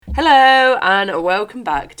Hello and welcome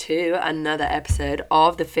back to another episode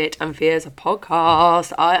of the Fit and Fierce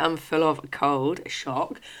podcast. I am full of cold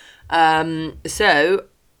shock. So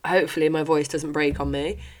hopefully my voice doesn't break on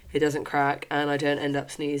me. It doesn't crack and I don't end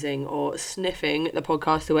up sneezing or sniffing the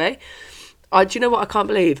podcast away. Do you know what I can't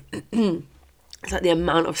believe? It's like the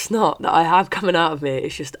amount of snot that I have coming out of me.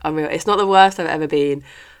 It's just unreal. It's not the worst I've ever been.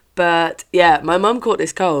 But yeah, my mum caught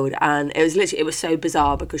this cold and it was so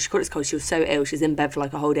bizarre because she caught this cold. She was so ill. She was in bed for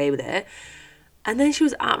like a whole day with it. And then she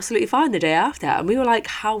was absolutely fine the day after. And we were like,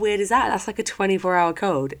 how weird is that? That's like a 24-hour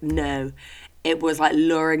cold. No, it was like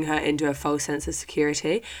luring her into a false sense of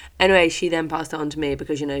security. Anyway, she then passed it on to me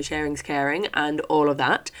because, sharing's caring and all of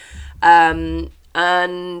that. And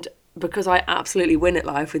because I absolutely win at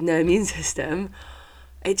life with no immune system,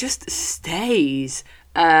 it just stays.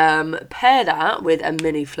 Pair that with a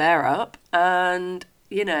mini flare up and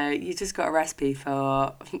you just got a recipe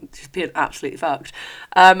for just being absolutely fucked.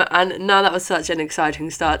 And now that was such an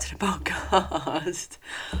exciting start to the podcast.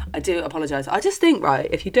 I do apologise. I just think, right,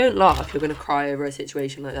 if you don't laugh, you're going to cry over a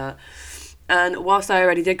situation like that. And whilst I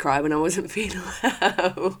already did cry when I wasn't feeling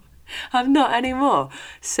well, I'm not anymore.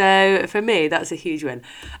 So for me, that's a huge win.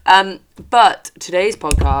 But today's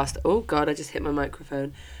podcast, oh God, I just hit my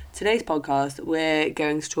microphone. Today's podcast, we're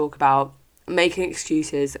going to talk about making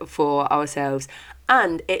excuses for ourselves.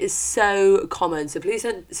 And it is so common. So please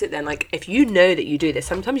don't sit there and if you know that you do this,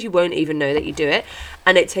 sometimes you won't even know that you do it.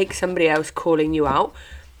 And it takes somebody else calling you out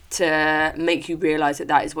to make you realise that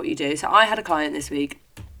that is what you do. So I had a client this week.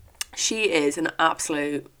 She is an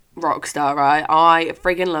absolute rock star, right? I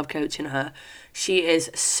friggin' love coaching her. She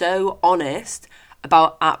is so honest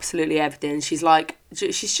about absolutely everything. She's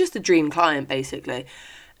just a dream client, basically.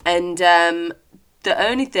 And the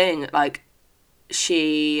only thing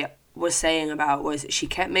she was saying about was she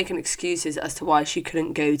kept making excuses as to why she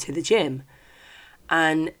couldn't go to the gym.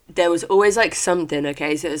 And there was always something,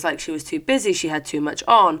 okay? So it was she was too busy, she had too much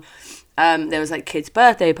on. There was kids'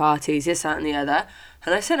 birthday parties, this, that and the other.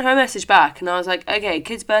 And I sent her a message back and I was like, okay,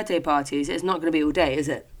 kids' birthday parties, it's not going to be all day, is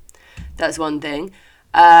it? That's one thing.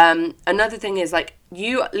 Another thing is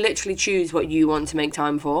you literally choose what you want to make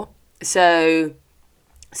time for. So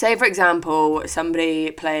say, for example, somebody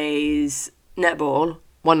plays netball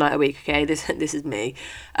one night a week, okay? This is me.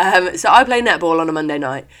 So I play netball on a Monday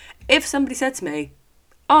night. If somebody said to me,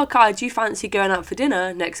 oh, Kai, do you fancy going out for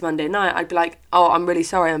dinner next Monday night? I'd be like, oh, I'm really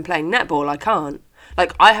sorry, I'm playing netball, I can't.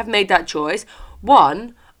 I have made that choice.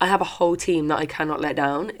 One, I have a whole team that I cannot let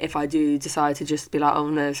down if I do decide to just be like, oh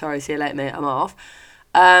no, sorry, see you later, mate, I'm off.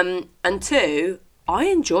 And two, I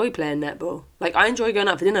enjoy playing netball. I enjoy going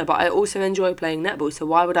out for dinner, but I also enjoy playing netball. So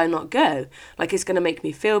why would I not go? It's going to make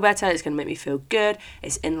me feel better. It's going to make me feel good.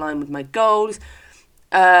 It's in line with my goals.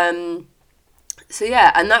 So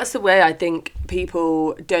yeah, and that's the way I think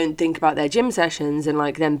people don't think about their gym sessions and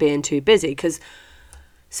them being too busy. Because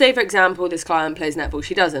say, for example, this client plays netball.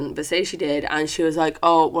 She doesn't, but say she did, and she was like,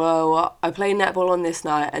 oh, well, I played netball on this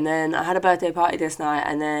night, and then I had a birthday party this night,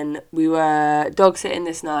 and then we were dog sitting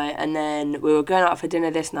this night, and then we were going out for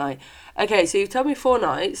dinner this night. Okay, so you've told me 4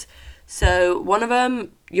 nights. So one of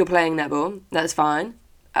them, you're playing netball. That's fine.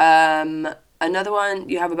 Another one,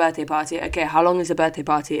 you have a birthday party. Okay, how long is the birthday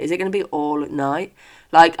party? Is it going to be all night?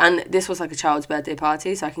 And this was a child's birthday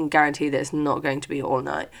party, so I can guarantee that it's not going to be all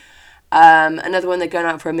night. Another one, they're going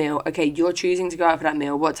out for a meal. Okay, you're choosing to go out for that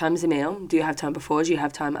meal. What time is the meal? Do you have time before? Do you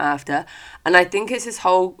have time after? And I think it's this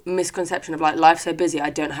whole misconception of life's so busy, I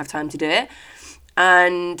don't have time to do it.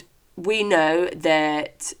 And we know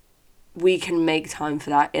that we can make time for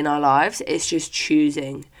that in our lives. It's just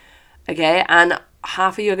choosing. Okay, and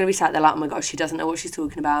half of you are going to be sat there oh my gosh, she doesn't know what she's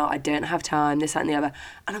talking about, I don't have time, this, that and the other.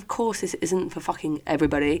 And of course this isn't for fucking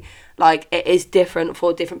everybody. It is different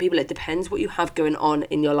for different people. It depends what you have going on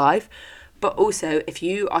in your life. But also, if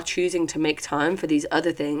you are choosing to make time for these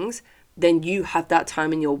other things, then you have that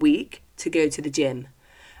time in your week to go to the gym.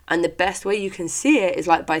 And the best way you can see it is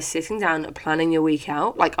by sitting down and planning your week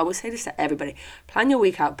out. I would say this to everybody, plan your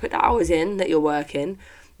week out, put the hours in that you're working.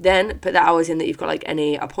 Then put the hours in that you've got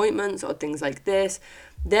any appointments or things like this.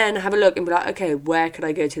 Then have a look and be like, okay, where could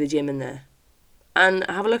I go to the gym in there? And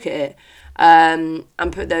have a look at it and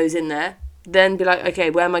put those in there. Then be like, okay,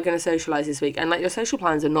 where am I going to socialise this week? And your social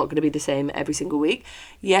plans are not going to be the same every single week.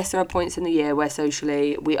 Yes, there are points in the year where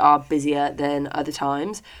socially we are busier than other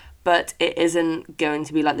times, but it isn't going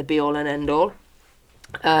to be the be all and end all.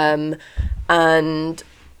 And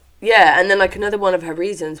yeah, and then another one of her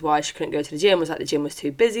reasons why she couldn't go to the gym was the gym was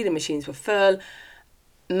too busy, the machines were full.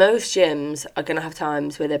 Most gyms are going to have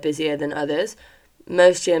times where they're busier than others.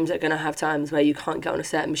 Most gyms are going to have times where you can't get on a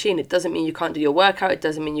certain machine. It doesn't mean you can't do your workout. It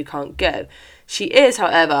doesn't mean you can't go. She is,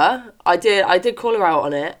 however, I did call her out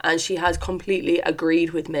on it, and she has completely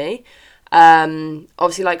agreed with me.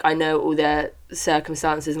 Obviously, like, I know all the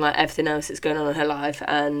circumstances and like everything else that's going on in her life,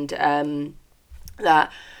 and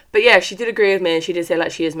that. But yeah, she did agree with me, and she did say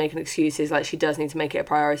like she is making excuses, like she does need to make it a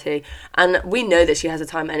priority. And we know that she has a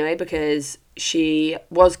time anyway, because she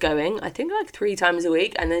was going, I think, like 3 times a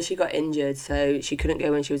week, and then she got injured, so she couldn't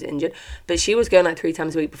go when she was injured. But she was going like 3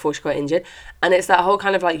 times a week before she got injured. And it's that whole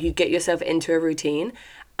kind of like, you get yourself into a routine,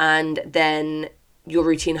 and then your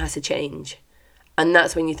routine has to change. And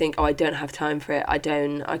that's when you think, oh, I don't have time for it. I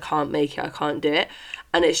can't make it. I can't do it.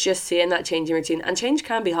 And it's just seeing that change in routine. And change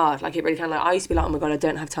can be hard. Like, it really can. Like, I used to be like, oh my God, I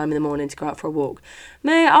don't have time in the morning to go out for a walk.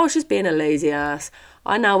 Mate, I was just being a lazy ass.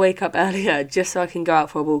 I now wake up earlier just so I can go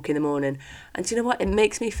out for a walk in the morning. And do you know what? It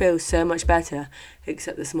makes me feel so much better.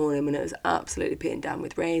 Except this morning when it was absolutely pitting down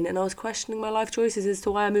with rain, and I was questioning my life choices as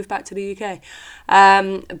to why I moved back to the UK.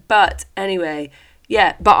 But anyway,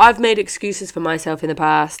 yeah. But I've made excuses for myself in the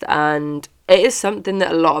past, and it is something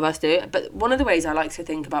that a lot of us do. But one of the ways I like to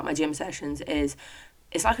think about my gym sessions is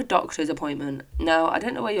it's like a doctor's appointment. Now, I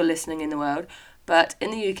don't know where you're listening in the world, but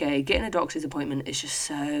in the UK, getting a doctor's appointment is just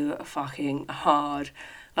so fucking hard.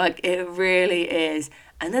 Like, it really is.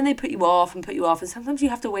 And then they put you off, and sometimes you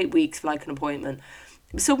have to wait weeks for like an appointment.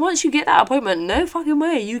 So once you get that appointment, no fucking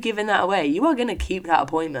way are you giving that away. You are going to keep that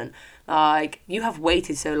appointment. Like, you have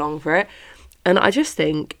waited so long for it. And I just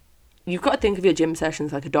think you've got to think of your gym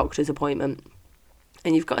sessions like a doctor's appointment.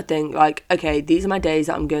 And you've got to think, like, okay, these are my days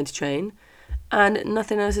that I'm going to train, and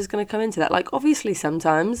nothing else is going to come into that. Like, obviously,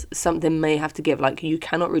 sometimes something may have to give. Like, you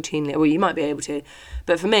cannot routinely, well, you might be able to.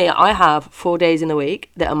 But for me, I have 4 days in a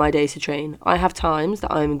week that are my days to train. I have times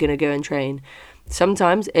that I'm going to go and train.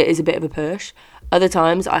 Sometimes it is a bit of a push. Other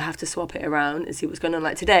times I have to swap it around and see what's going on.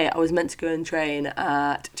 Like today, I was meant to go and train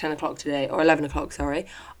at 10 o'clock today, or 11 o'clock, sorry.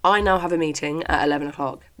 I now have a meeting at 11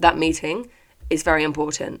 o'clock. That meeting is very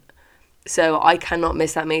important. So I cannot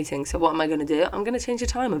miss that meeting. So what am I going to do? I'm going to change the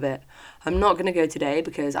time of it. I'm not going to go today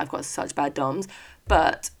because I've got such bad DOMs.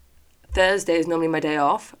 But Thursday is normally my day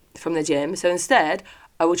off from the gym. So instead,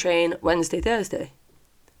 I will train Wednesday, Thursday.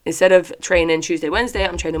 Instead of training Tuesday, Wednesday,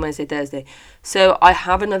 I'm training Wednesday, Thursday. So I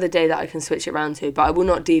have another day that I can switch it around to, but I will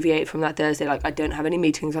not deviate from that Thursday. Like, I don't have any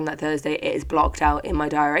meetings on that Thursday. It is blocked out in my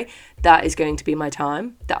diary. That is going to be my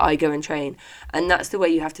time that I go and train. And that's the way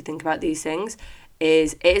you have to think about these things,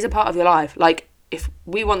 is it is a part of your life. Like, if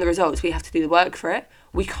we want the results, we have to do the work for it.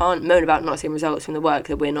 We can't moan about not seeing results from the work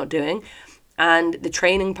that we're not doing. And the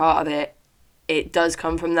training part of it, it does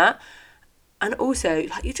come from that. And also,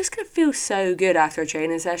 like, you're just going to feel so good after a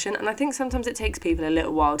training session. And I think sometimes it takes people a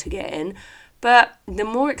little while to get in. But the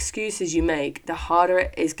more excuses you make, the harder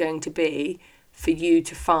it is going to be for you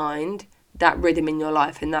to find that rhythm in your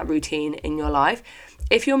life and that routine in your life.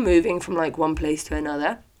 If you're moving from, like, one place to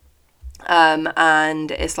another,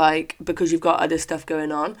 and it's, like, because you've got other stuff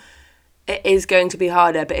going on, it is going to be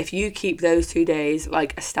harder. But if you keep those 2 days,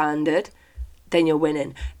 like, a standard, then you're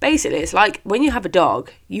winning. Basically, it's like when you have a dog,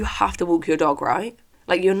 you have to walk your dog, right?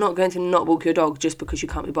 Like, you're not going to not walk your dog just because you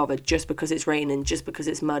can't be bothered, just because it's raining, just because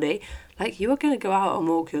it's muddy. Like, you are going to go out and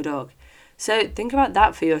walk your dog. So think about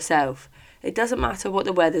that for yourself. It doesn't matter what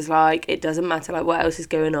the weather's like. It doesn't matter, like, what else is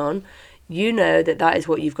going on. You know that that is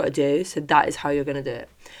what you've got to do, so that is how you're going to do it.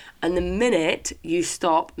 And the minute you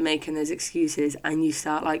stop making those excuses and you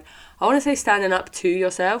start, like, I want to say standing up to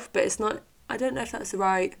yourself, but it's not, I don't know if that's the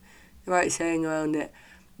right saying around it.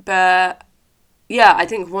 But yeah, I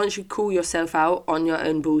think once you call yourself out on your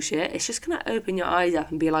own bullshit, it's just going to open your eyes up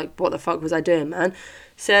and be like, what the fuck was I doing, man?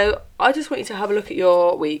 So I just want you to have a look at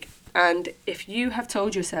your week. And if you have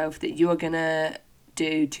told yourself that you are going to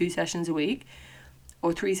do 2 sessions a week,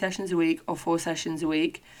 or 3 sessions a week, or 4 sessions a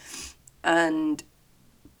week, and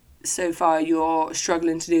so far you're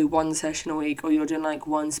struggling to do 1 session a week, or you're doing like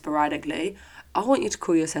 1 sporadically, I want you to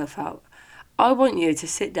call yourself out. I want you to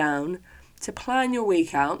sit down, to plan your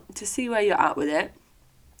week out, to see where you're at with it,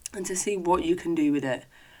 and to see what you can do with it,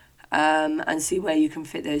 and see where you can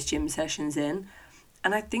fit those gym sessions in.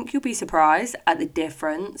 And I think you'll be surprised at the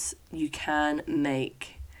difference you can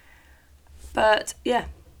make. But yeah,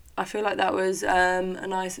 I feel like that was a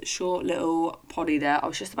nice short little poddy there. I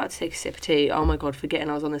was just about to take a sip of tea. Oh my God,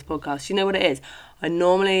 forgetting I was on this podcast. You know what it is? I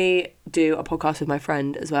normally do a podcast with my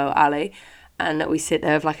friend as well, Ali, and we sit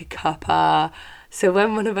there with like a cuppa. So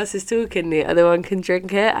when one of us is talking, the other one can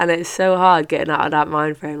drink it, and it's so hard getting out of that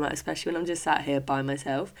mind frame, like, especially when I'm just sat here by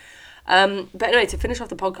myself. But anyway, to finish off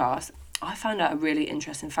the podcast, I found out a really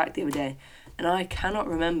interesting fact the other day, and I cannot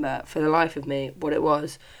remember for the life of me what it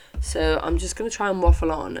was. So I'm just going to try and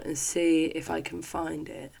waffle on and see if I can find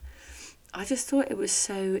it. I just thought it was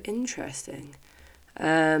so interesting.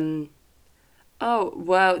 Oh,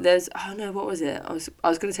 well, what was it? I was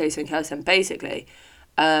going to tell you something else then. Basically,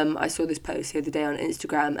 I saw this post the other day on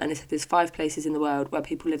Instagram, and it said there's 5 places in the world where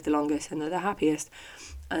people live the longest and they're the happiest,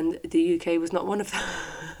 and the UK was not one of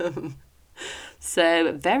them.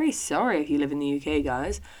 So very sorry if you live in the UK,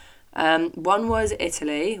 guys. One was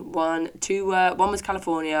Italy, one was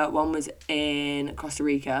California, one was in Costa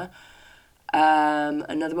Rica,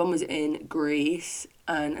 another one was in Greece,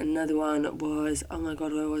 and another one was, oh my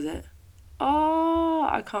God, where was it? Oh,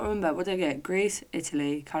 I can't remember. What did I get? Greece,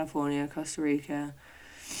 Italy, California, Costa Rica.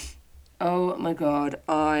 Oh my God,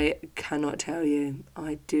 I cannot tell you.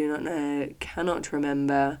 I do not know. Cannot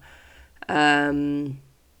remember. Um,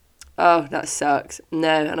 oh, that sucks.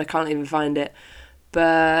 No, and I can't even find it.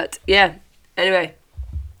 But yeah, anyway,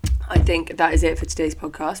 I think that is it for today's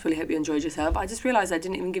podcast. Really hope you enjoyed yourself. I just realised I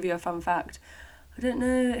didn't even give you a fun fact. I don't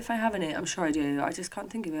know if I have any. I'm sure I do. I just can't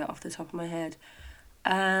think of it off the top of my head.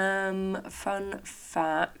 Fun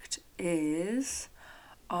fact is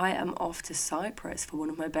I am off to Cyprus for one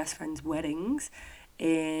of my best friend's weddings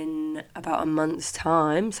in about a month's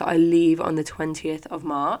time. So I leave on the 20th of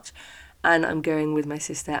March, and I'm going with my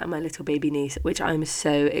sister and my little baby niece, which I'm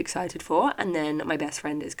so excited for. And then my best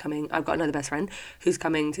friend is coming. I've got another best friend who's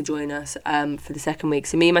coming to join us for the second week.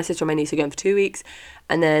 So me, my sister and my niece are going for 2 weeks,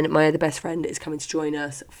 and then my other best friend is coming to join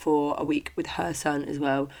us for a week with her son as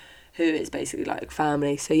well, who is basically like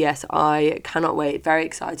family. So yes, I cannot wait. Very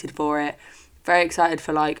excited for it. Very excited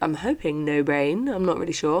for, like, I'm hoping no rain. I'm not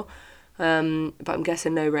really sure. But I'm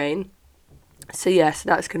guessing no rain. So yes,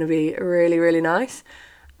 that's going to be really, really nice.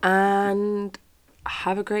 And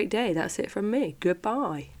have a great day. That's it from me.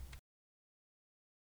 Goodbye.